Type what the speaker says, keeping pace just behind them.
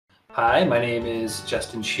Hi, my name is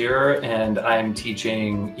Justin Shearer, and I'm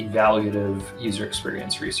teaching evaluative user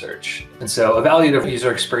experience research. And so evaluative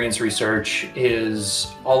user experience research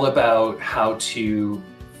is all about how to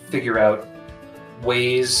figure out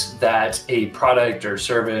ways that a product or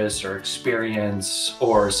service or experience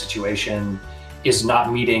or situation is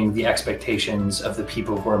not meeting the expectations of the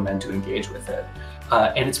people who are meant to engage with it.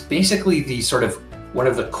 And it's basically the sort of one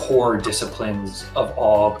of the core disciplines of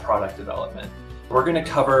all product development. We're going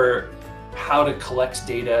to cover how to collect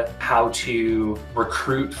data, how to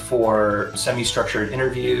recruit for semi-structured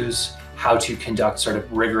interviews, how to conduct sort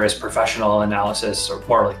of rigorous professional analysis or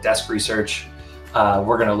more like desk research.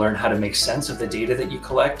 We're going to learn how to make sense of the data that you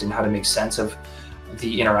collect and how to make sense of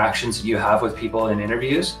the interactions that you have with people in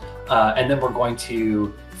interviews. And then we're going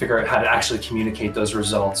to figure out how to actually communicate those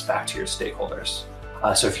results back to your stakeholders.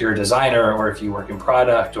 So if you're a designer, or if you work in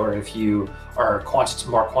product, or if you are a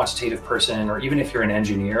more quantitative person, or even if you're an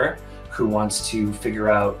engineer who wants to figure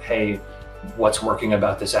out, hey, what's working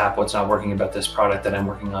about this app, what's not working about this product that I'm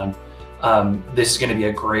working on, this is going to be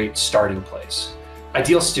a great starting place.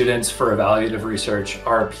 Ideal students for evaluative research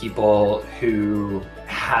are people who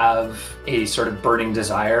have a sort of burning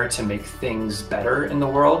desire to make things better in the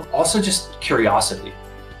world. Also just curiosity.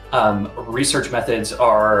 Research methods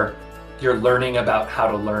are you're learning about how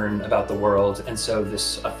to learn about the world. And so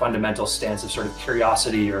a fundamental stance of sort of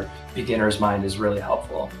curiosity or beginner's mind is really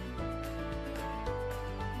helpful.